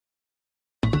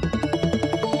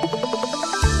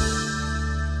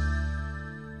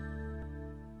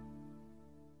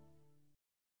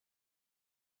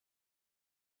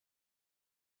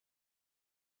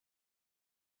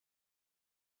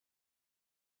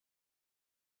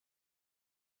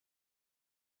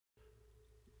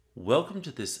Welcome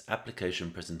to this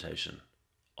application presentation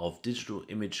of digital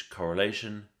image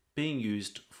correlation being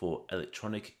used for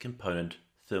electronic component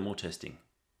thermal testing.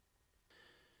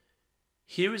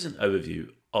 Here is an overview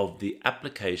of the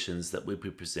applications that will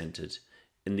be presented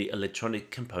in the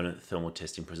electronic component thermal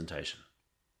testing presentation.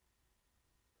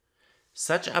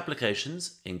 Such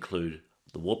applications include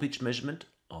the warpage measurement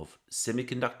of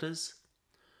semiconductors,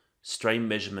 strain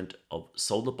measurement of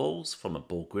solder balls from a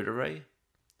ball grid array,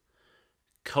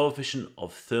 coefficient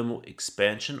of thermal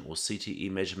expansion or CTE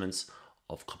measurements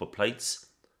of copper plates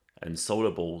and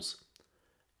solder balls,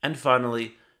 and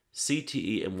finally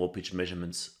CTE and warpage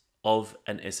measurements of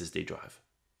an SSD drive.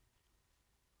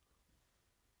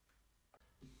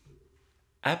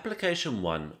 Application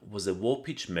 1 was a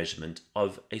warpage measurement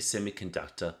of a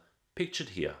semiconductor pictured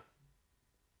here.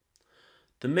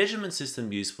 The measurement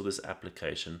system used for this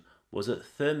application was a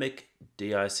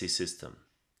ThermechDIC system.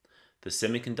 The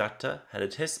semiconductor had a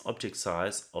test object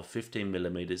size of 15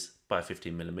 mm by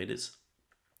 15 mm,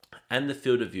 and the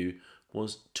field of view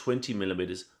was 20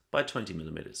 mm by 20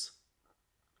 mm.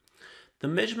 The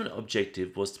measurement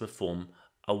objective was to perform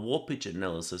a warpage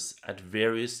analysis at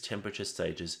various temperature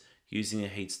stages using a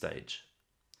heat stage.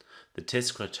 The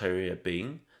test criteria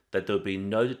being that there would be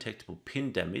no detectable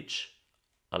pin damage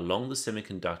along the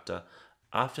semiconductor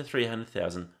after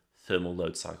 300,000 thermal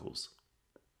load cycles.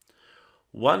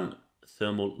 One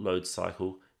thermal load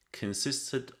cycle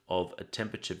consisted of a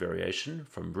temperature variation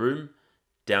from room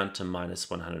down to minus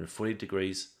 140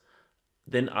 degrees,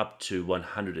 then up to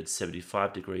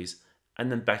 175 degrees,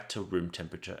 and then back to room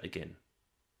temperature again.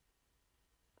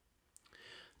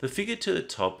 The figure to the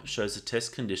top shows the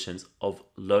test conditions of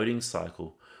loading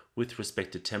cycle with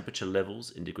respect to temperature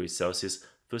levels in degrees Celsius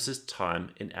versus time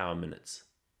in hour minutes.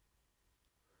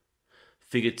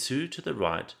 Figure 2 to the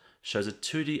right shows a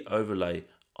 2D overlay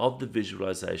of the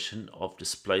visualization of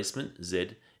displacement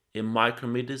Z in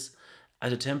micrometers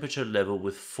at a temperature level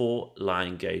with 4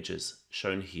 line gauges,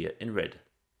 shown here in red.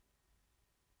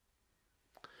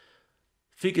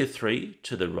 Figure 3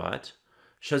 to the right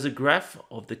shows a graph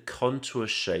of the contour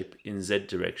shape in Z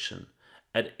direction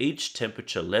at each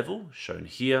temperature level, shown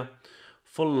here,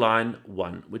 for line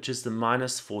 1, which is the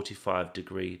minus 45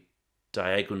 degree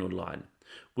diagonal line,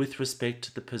 with respect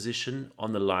to the position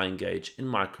on the line gauge in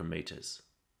micrometers.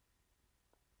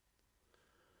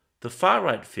 The far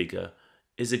right figure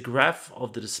is a graph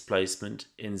of the displacement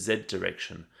in Z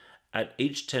direction at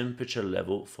each temperature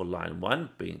level for line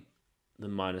 1, being the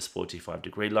minus 45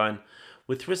 degree line,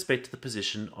 with respect to the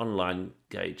position on line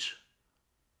gauge.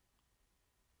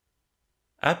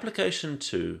 Application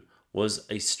 2 was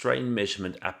a strain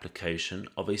measurement application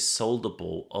of a solder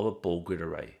ball of a ball grid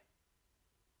array.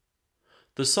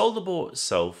 The solder ball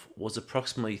itself was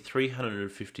approximately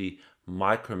 350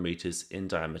 micrometers in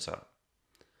diameter,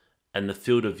 and the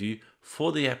field of view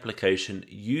for the application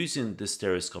using the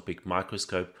stereoscopic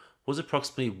microscope was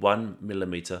approximately 1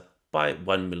 mm by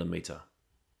 1 mm.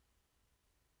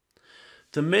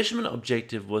 The measurement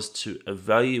objective was to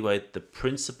evaluate the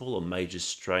principal or major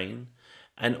strain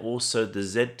and also the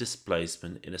Z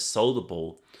displacement in a solder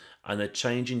ball and the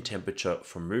change in temperature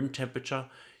from room temperature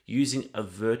using a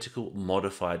vertical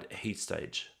modified heat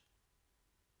stage.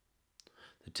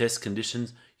 The test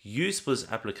conditions used for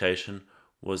this application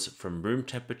was from room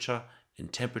temperature in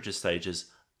temperature stages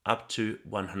up to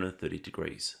 130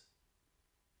 degrees.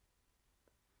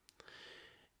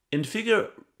 In figure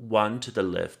 1 to the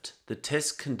left, the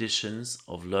test conditions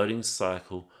of loading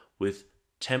cycle with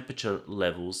temperature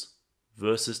levels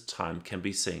versus time can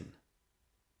be seen.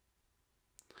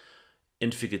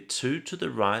 In figure 2 to the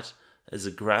right is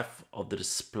a graph of the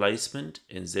displacement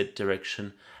in Z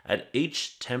direction at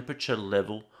each temperature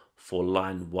level for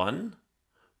line 1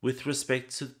 with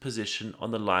respect to the position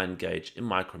on the line gauge in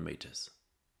micrometers.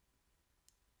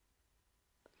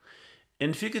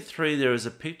 In figure 3 there is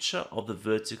a picture of the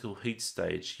vertical heat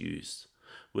stage used,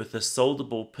 with the solder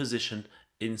ball positioned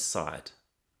inside.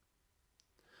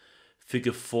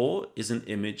 Figure 4 is an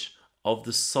image of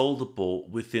the solder ball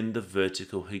within the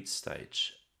vertical heat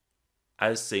stage,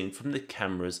 as seen from the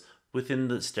cameras within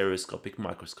the stereoscopic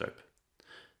microscope.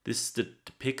 This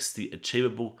depicts the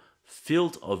achievable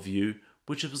field of view,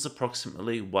 which was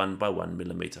approximately 1 by 1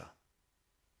 mm.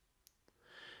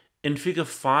 In figure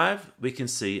 5, we can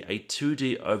see a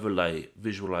 2D overlay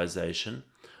visualization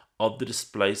of the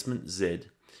displacement Z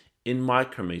in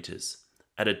micrometers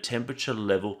at a temperature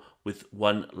level with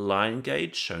 1 line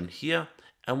gauge, shown here,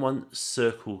 and 1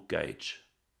 circle gauge.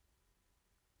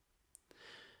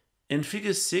 In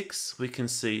figure 6, we can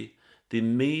see the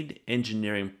mean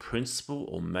engineering principal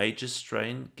or major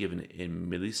strain given in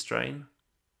millistrain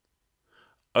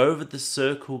over the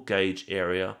circle gauge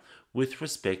area with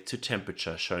respect to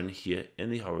temperature shown here in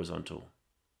the horizontal.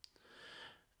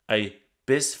 A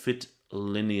best fit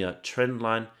linear trend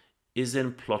line is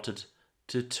then plotted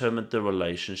to determine the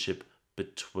relationship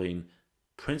between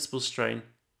principal strain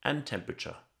and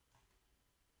temperature.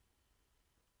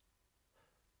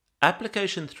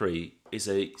 Application 3 is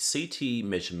a CTE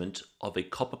measurement of a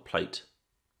copper plate.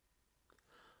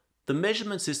 The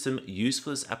measurement system used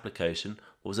for this application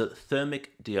was a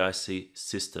ThermechDIC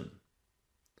system.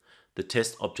 The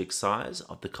test object size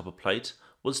of the copper plate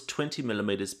was 20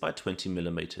 mm by 20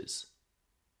 mm.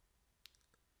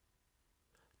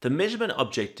 The measurement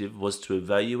objective was to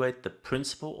evaluate the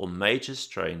principal or major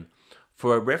strain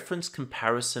for a reference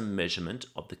comparison measurement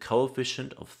of the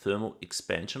coefficient of thermal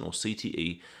expansion or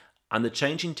CTE and the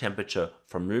changing temperature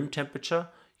from room temperature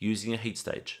using a heat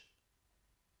stage.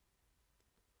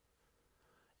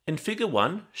 In Figure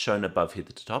 1, shown above here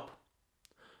at the top,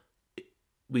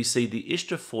 we see the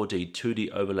ISTRA 4D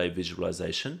 2D overlay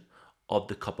visualization of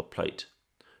the copper plate,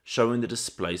 showing the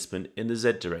displacement in the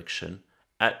Z direction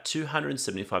at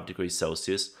 275 degrees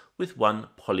Celsius with one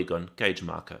polygon gauge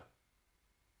marker.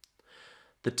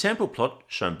 The temporal plot,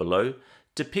 shown below,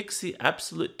 depicts the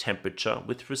absolute temperature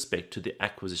with respect to the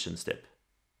acquisition step.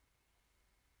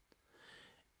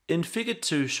 In Figure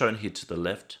 2, shown here to the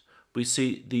left, we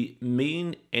see the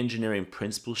mean engineering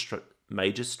principal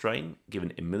major strain,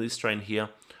 given in millistrain here,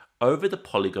 over the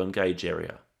polygon gauge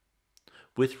area,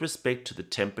 with respect to the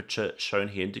temperature shown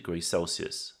here in degrees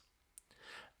Celsius.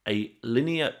 A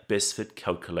linear best fit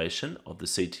calculation of the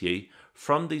CTE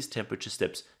from these temperature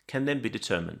steps can then be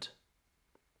determined.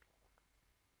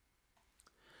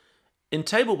 In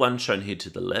Table 1 shown here to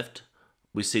the left,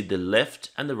 we see the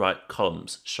left and the right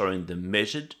columns showing the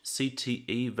measured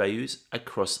CTE values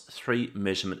across 3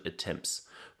 measurement attempts,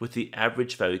 with the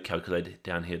average value calculated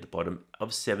down here at the bottom of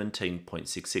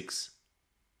 17.66.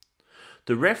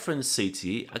 The reference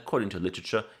CTE, according to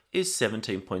literature, is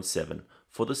 17.7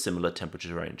 for the similar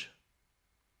temperature range.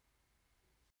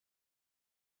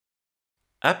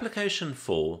 Application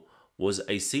 4 was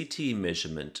a CTE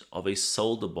measurement of a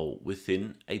solder ball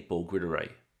within a ball grid array.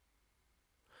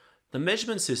 The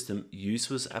measurement system used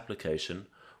for this application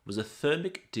was a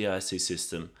ThermechDIC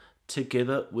system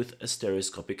together with a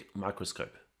stereoscopic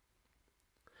microscope.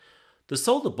 The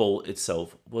solder ball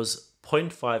itself was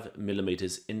 0.5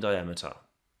 mm in diameter.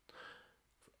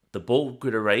 The ball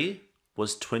grid array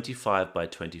was 25 by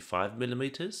 25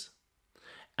 mm,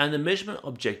 and the measurement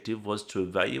objective was to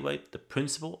evaluate the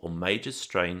principal or major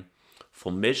strain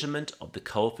for measurement of the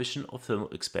coefficient of thermal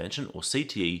expansion or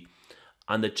CTE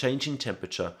and the changing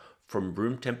temperature from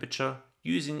room temperature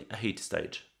using a heat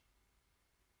stage.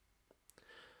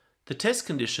 The test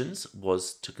conditions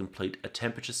was to complete a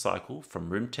temperature cycle from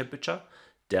room temperature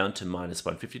down to minus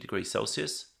 150 degrees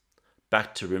Celsius,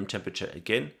 back to room temperature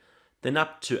again, then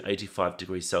up to 85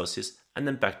 degrees Celsius, and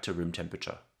then back to room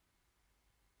temperature.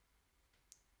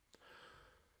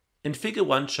 In Figure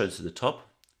 1 shown to the top,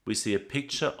 we see a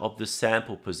picture of the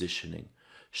sample positioning,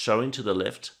 showing to the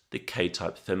left the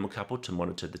K-type thermocouple to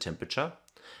monitor the temperature,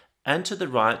 and to the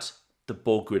right the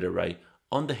ball grid array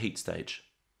on the heat stage.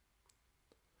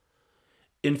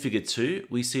 In Figure 2,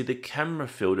 we see the camera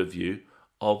field of view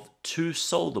of 2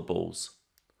 solder balls,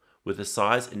 with a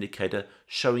size indicator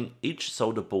showing each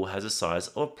solder ball has a size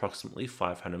of approximately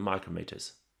 500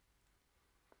 micrometers.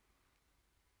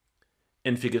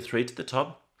 In Figure 3 to the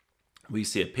top, we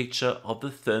see a picture of the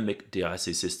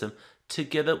ThermechDIC system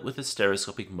together with a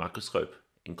stereoscopic microscope,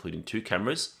 including 2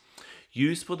 cameras,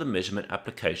 used for the measurement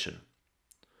application.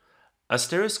 A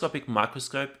stereoscopic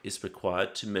microscope is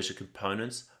required to measure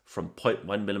components from 0.1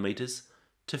 mm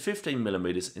to 15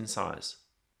 mm in size.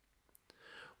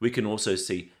 We can also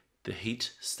see the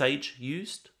heat stage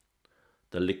used,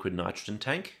 the liquid nitrogen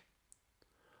tank,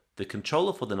 the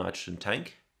controller for the nitrogen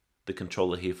tank, the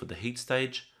controller here for the heat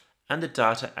stage, and the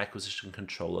data acquisition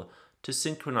controller to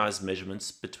synchronize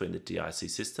measurements between the DIC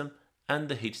system and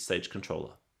the heat stage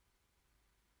controller.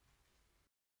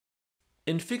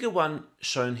 In Figure 1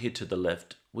 shown here to the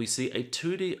left, we see a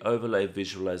 2D overlay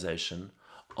visualization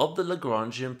of the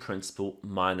Lagrangian principal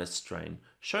minus strain,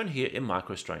 shown here in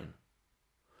microstrain.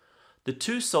 The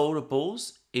 2 solder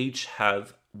balls each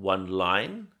have 1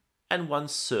 line and 1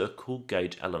 circle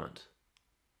gauge element.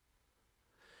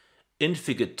 In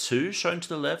Figure 2 shown to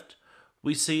the left,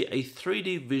 we see a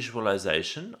 3D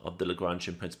visualization of the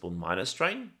Lagrangian principal minus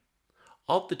strain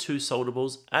of the 2 solder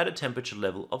balls at a temperature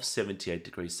level of 78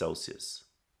 degrees Celsius.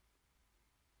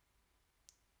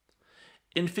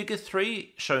 In Figure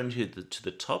 3, shown here to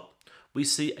the top, we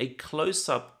see a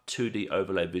close-up 2D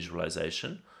overlay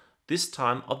visualization, this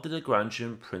time of the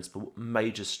Lagrangian principal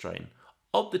major strain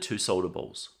of the two solder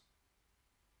balls.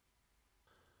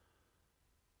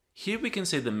 Here we can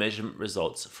see the measurement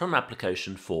results from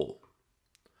application 4.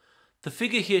 The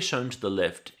figure here shown to the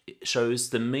left shows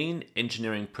the mean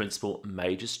engineering principal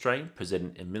major strain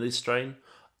presented in millistrain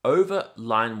over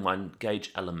line 1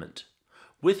 gauge element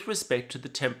with respect to the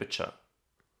temperature.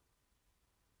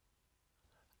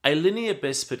 A linear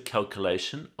best fit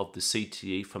calculation of the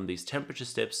CTE from these temperature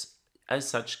steps as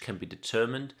such can be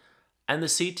determined, and the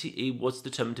CTE was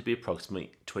determined to be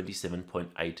approximately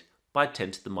 27.8 by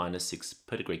 10 to the minus 6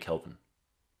 per degree Kelvin.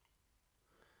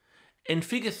 In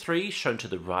figure 3 shown to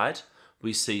the right,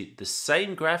 we see the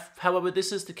same graph, however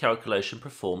this is the calculation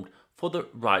performed for the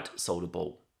right solder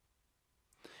ball.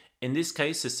 In this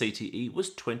case the CTE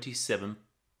was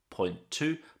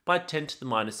 27.2 by 10 to the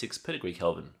minus 6 per degree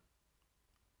Kelvin.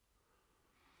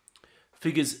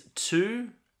 Figures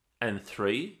 2 and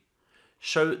 3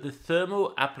 show the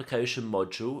thermal application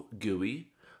module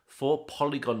GUI for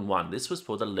polygon 1. This was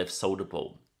for the left solder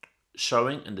ball,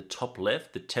 showing in the top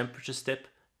left the temperature step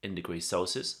in degrees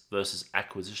Celsius versus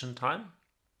acquisition time.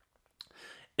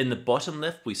 In the bottom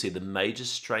left we see the major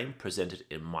strain presented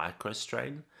in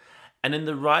microstrain, and in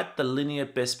the right the linear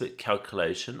best fit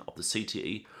calculation of the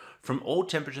CTE from all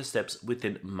temperature steps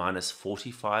within minus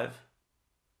 45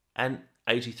 and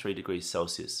 83 degrees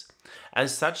Celsius.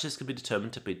 As such, this can be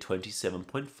determined to be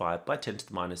 27.5 by 10 to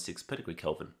the minus 6 per degree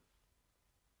Kelvin.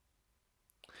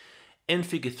 In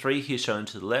figure 3 here shown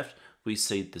to the left, we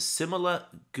see the similar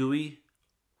GUI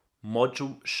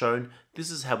module shown.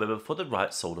 This is however for the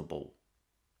right solder ball.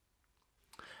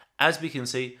 As we can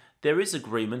see, there is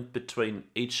agreement between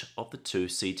each of the two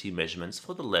CT measurements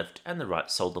for the left and the right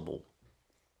solder ball.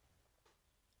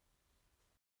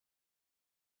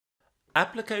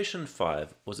 Application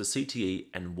 5 was a CTE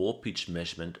and warpage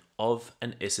measurement of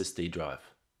an SSD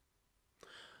drive.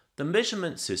 The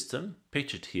measurement system,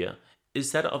 pictured here,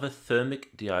 is that of a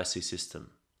ThermechDIC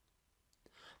system.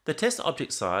 The test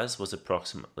object size was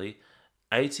approximately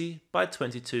 80 by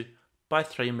 22 by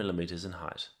 3 mm in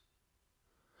height.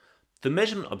 The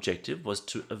measurement objective was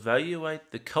to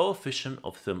evaluate the coefficient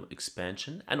of thermal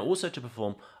expansion and also to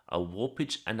perform a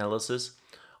warpage analysis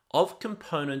of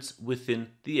components within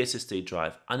the SSD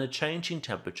drive under changing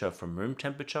temperature from room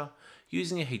temperature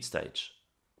using a heat stage.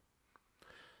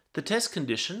 The test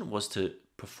condition was to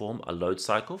perform a load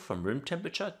cycle from room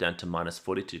temperature down to minus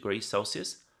 40 degrees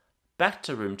Celsius, back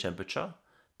to room temperature,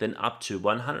 then up to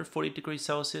 140 degrees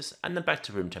Celsius, and then back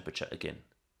to room temperature again.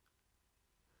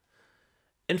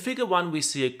 In figure 1 we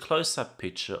see a close-up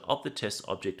picture of the test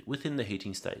object within the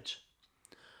heating stage.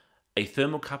 A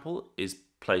thermocouple is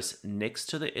placed next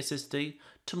to the SSD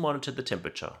to monitor the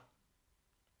temperature.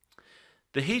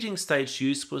 The heating stage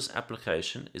used for this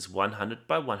application is 100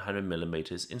 by 100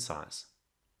 mm in size.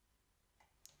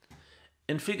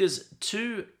 In figures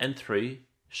 2 and 3,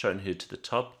 shown here to the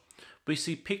top, we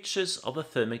see pictures of a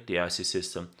ThermechDIC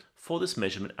system for this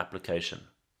measurement application.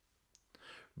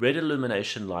 Red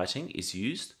illumination lighting is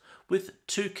used with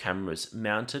 2 cameras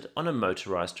mounted on a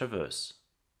motorized traverse.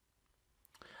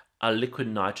 A liquid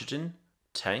nitrogen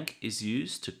tank is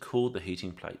used to cool the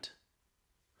heating plate.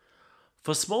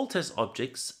 For small test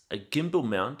objects, a gimbal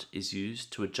mount is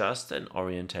used to adjust and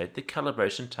orientate the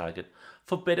calibration target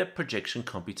for better projection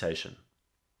computation.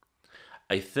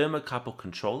 A thermocouple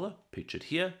controller, pictured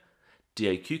here,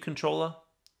 DIC controller,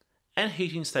 and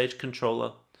heating stage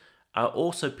controller are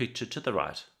also pictured to the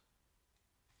right.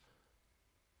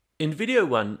 In video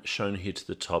 1 shown here to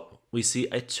the top, we see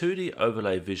a 2D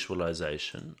overlay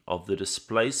visualization of the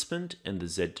displacement in the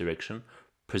Z direction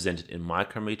presented in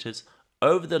micrometers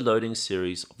over the loading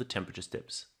series of the temperature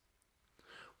steps.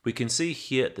 We can see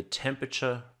here the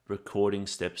temperature recording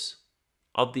steps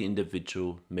of the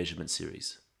individual measurement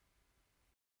series.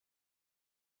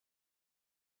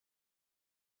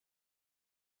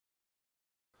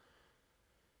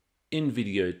 In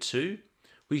video 2,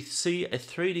 we see a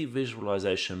 3D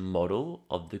visualization model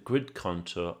of the grid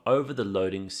contour over the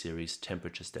loading series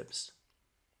temperature steps.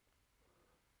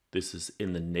 This is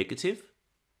in the negative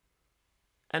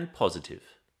and positive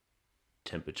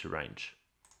temperature range.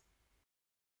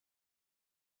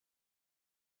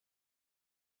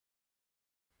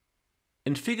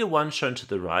 In figure 1 shown to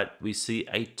the right, we see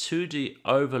a 2D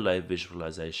overlay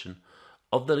visualization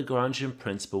of the Lagrangian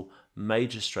principal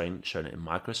major strain shown in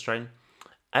microstrain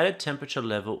at a temperature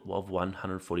level of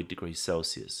 140 degrees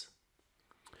Celsius.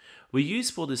 We use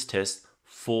for this test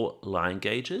 4 line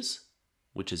gauges,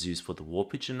 which is used for the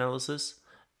warpage analysis,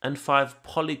 and 5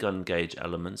 polygon gauge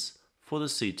elements for the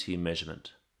CT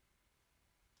measurement.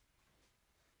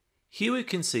 Here we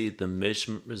can see the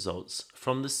measurement results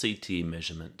from the CTE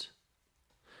measurement.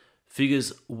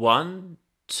 Figures 1,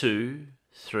 2,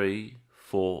 3,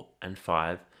 4 and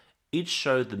 5 each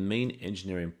show the mean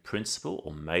engineering principal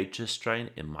or major strain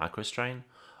in microstrain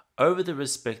over the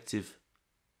respective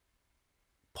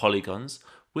polygons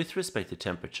with respect to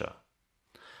temperature.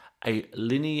 A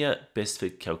linear best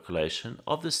fit calculation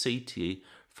of the CTE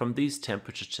from these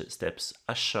temperature steps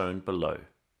are shown below.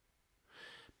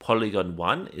 Polygon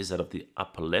 1 is that of the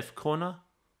upper left corner,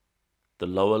 the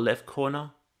lower left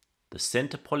corner, the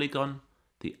center polygon,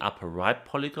 the upper right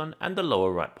polygon, and the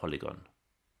lower right polygon.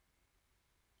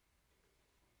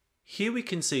 Here we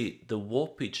can see the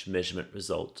warpage measurement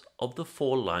result of the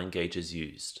 4 line gauges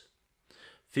used.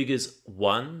 Figures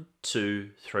 1, 2,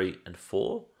 3, and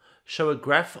 4 show a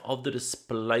graph of the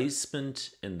displacement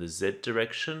in the Z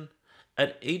direction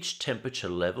at each temperature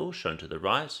level, shown to the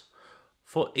right,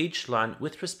 for each line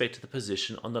with respect to the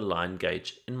position on the line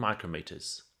gauge in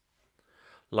micrometers.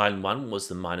 Line 1 was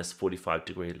the minus 45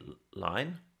 degree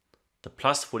line, the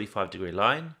plus 45 degree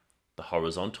line, the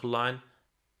horizontal line,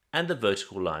 and the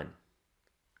vertical line.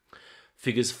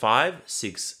 Figures 5,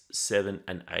 6, 7,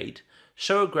 and 8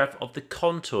 show a graph of the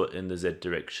contour in the Z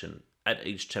direction at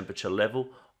each temperature level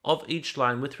of each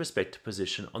line with respect to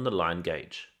position on the line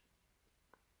gauge.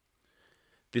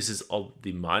 This is of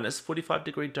the minus 45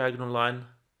 degree diagonal line,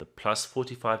 the plus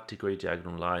 45 degree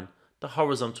diagonal line, the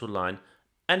horizontal line,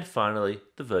 and finally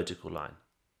the vertical line.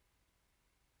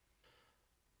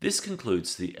 This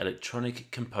concludes the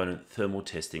electronic component thermal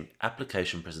testing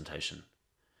application presentation.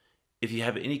 If you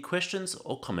have any questions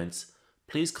or comments,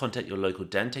 please contact your local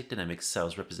Dantec Dynamics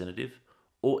sales representative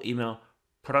or email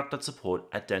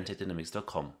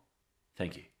product.support@dantecdynamics.com.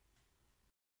 Thank you.